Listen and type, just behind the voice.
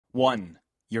1.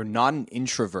 You're not an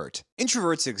introvert.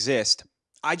 Introverts exist.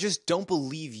 I just don't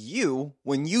believe you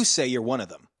when you say you're one of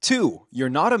them. 2. You're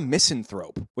not a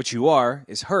misanthrope. What you are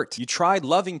is hurt. You tried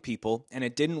loving people and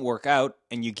it didn't work out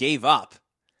and you gave up.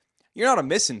 You're not a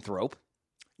misanthrope.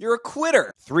 You're a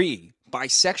quitter. 3.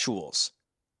 Bisexuals.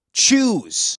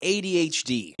 Choose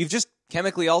ADHD. You've just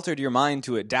chemically altered your mind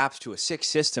to adapt to a sick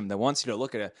system that wants you to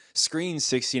look at a screen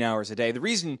 16 hours a day. The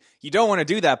reason you don't want to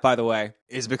do that, by the way,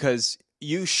 is because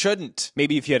you shouldn't.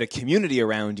 Maybe if you had a community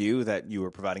around you that you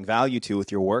were providing value to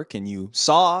with your work and you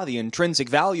saw the intrinsic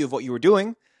value of what you were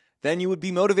doing, then you would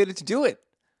be motivated to do it.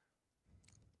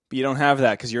 But you don't have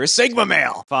that because you're a Sigma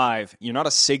male. 5. You're not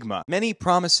a Sigma. Many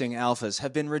promising alphas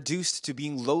have been reduced to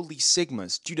being lowly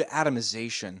Sigmas due to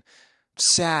atomization.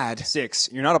 Sad. 6.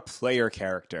 You're not a player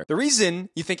character. The reason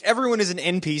you think everyone is an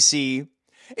NPC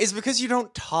is because you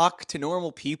don't talk to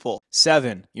normal people.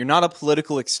 7. You're not a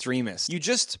political extremist. You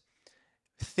just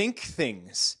think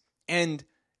things and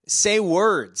say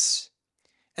words.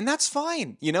 And that's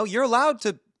fine. You know, you're allowed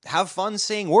to have fun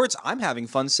saying words. I'm having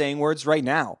fun saying words right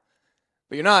now.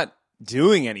 But you're not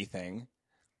doing anything.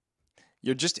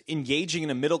 You're just engaging in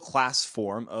a middle-class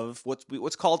form of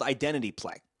what's called identity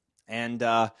play. And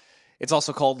it's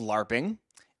also called LARPing.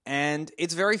 And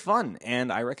it's very fun.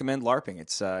 And I recommend LARPing.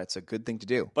 It's a good thing to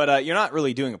do. But you're not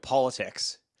really doing a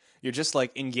politics. You're just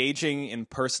like engaging in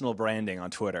personal branding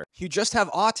on Twitter. You just have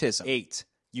autism. 8.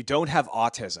 You don't have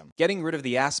autism. Getting rid of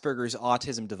the Asperger's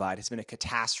autism divide has been a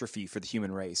catastrophe for the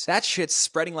human race. That shit's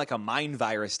spreading like a mind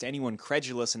virus to anyone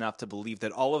credulous enough to believe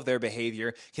that all of their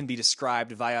behavior can be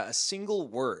described via a single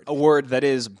word. A word that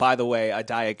is, by the way, a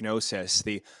diagnosis,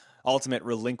 the ultimate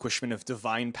relinquishment of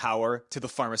divine power to the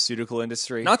pharmaceutical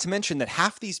industry. Not to mention that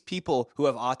half these people who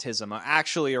have autism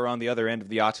are on the other end of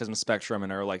the autism spectrum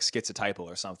and are like schizotypal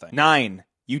or something. 9.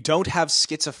 You don't have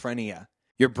schizophrenia.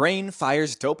 Your brain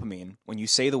fires dopamine when you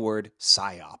say the word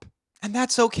psyop. And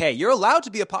that's okay. You're allowed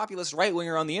to be a populist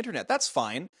right-winger on the internet. That's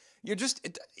fine. You're just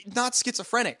not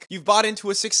schizophrenic. You've bought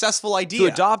into a successful idea. To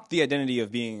adopt the identity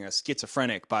of being a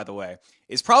schizophrenic, by the way,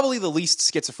 is probably the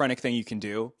least schizophrenic thing you can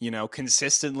do. You know,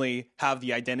 consistently have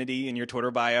the identity in your Twitter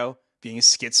bio being a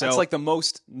schizo. That's like the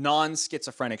most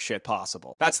non-schizophrenic shit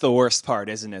possible. That's the worst part,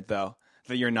 isn't it, though?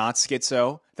 That you're not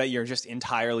schizo, that you're just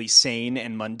entirely sane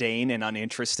and mundane and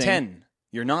uninteresting. 10.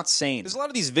 You're not sane. There's a lot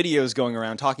of these videos going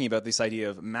around talking about this idea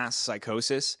of mass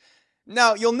psychosis.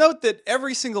 Now, you'll note that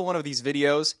every single one of these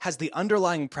videos has the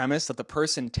underlying premise that the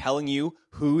person telling you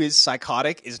who is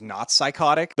psychotic is not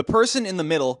psychotic. The person in the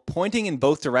middle, pointing in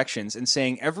both directions and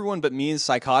saying everyone but me is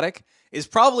psychotic, is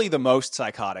probably the most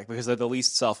psychotic because they're the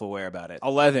least self-aware about it.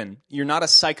 11. You're not a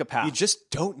psychopath. You just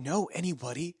don't know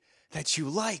anybody that you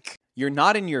like. You're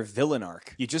not in your villain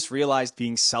arc. You just realized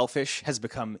being selfish has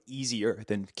become easier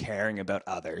than caring about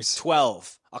others.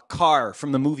 12. A car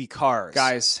from the movie Cars.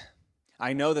 Guys,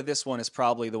 I know that this one is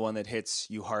probably the one that hits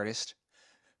you hardest,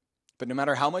 but no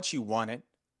matter how much you want it,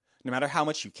 no matter how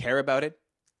much you care about it,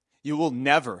 you will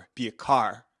never be a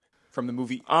car from the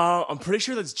movie. I'm pretty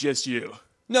sure that's just you.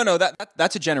 No,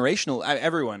 that's a generational.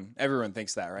 Everyone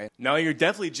thinks that, right? No, you're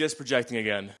definitely just projecting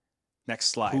again. Next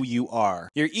slide. Who you are.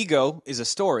 Your ego is a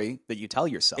story that you tell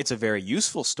yourself. It's a very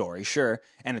useful story, sure,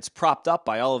 and it's propped up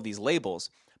by all of these labels.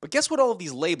 But guess what all of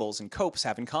these labels and copes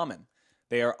have in common?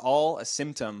 They are all a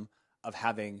symptom of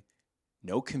having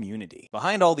no community.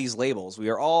 Behind all these labels, we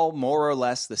are all more or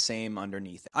less the same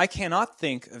underneath. I cannot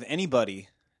think of anybody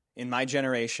in my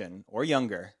generation or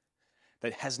younger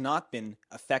that has not been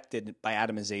affected by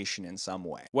atomization in some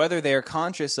way. Whether they're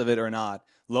conscious of it or not,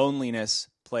 loneliness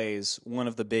plays one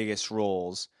of the biggest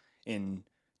roles in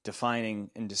defining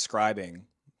and describing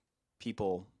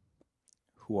people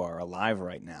who are alive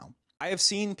right now. I have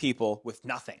seen people with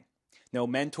nothing, no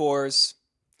mentors,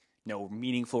 no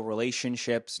meaningful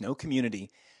relationships, no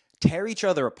community, tear each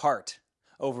other apart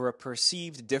over a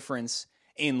perceived difference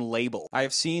in label. I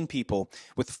have seen people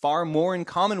with far more in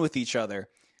common with each other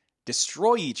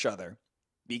destroy each other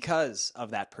because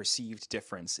of that perceived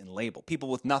difference in label. People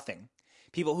with nothing.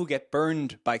 People who get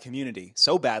burned by community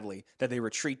so badly that they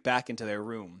retreat back into their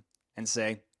room and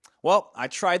say, well, I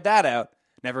tried that out.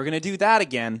 Never going to do that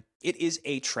again. It is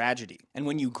a tragedy. And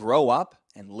when you grow up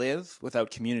and live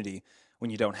without community, when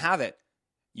you don't have it,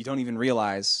 you don't even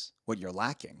realize what you're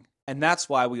lacking. And that's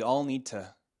why we all need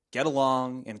to get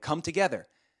along and come together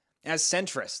as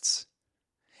centrists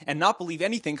and not believe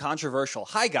anything controversial.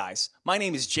 Hi guys, my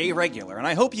name is Jay Regular, and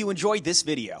I hope you enjoyed this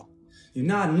video. You're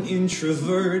not an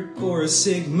introvert or a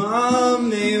Sigma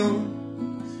male.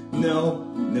 No,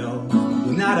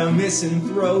 you're not a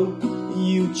misanthrope.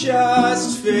 You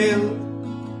just failed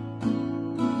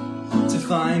to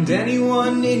find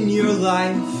anyone in your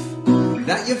life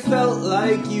that you felt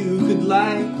like you could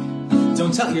lie.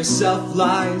 Don't tell yourself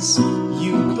lies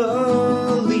you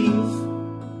believe.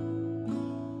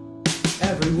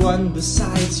 Everyone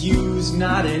besides you's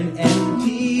not an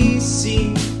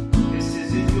NPC. This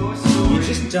isn't your story. You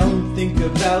just don't think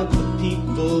about the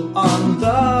people on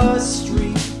the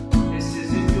street. This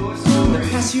isn't your story. They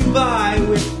pass you by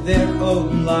with their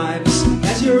own lives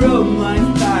as your own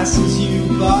life passes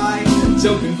you by.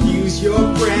 Don't confuse your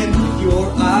brand with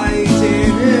your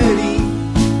identity.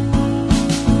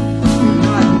 You're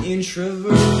not an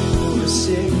introvert or a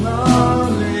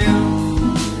Sigma male.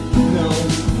 No,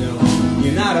 no,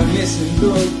 you're not a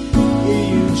misanthrope.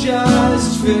 You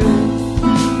just fit.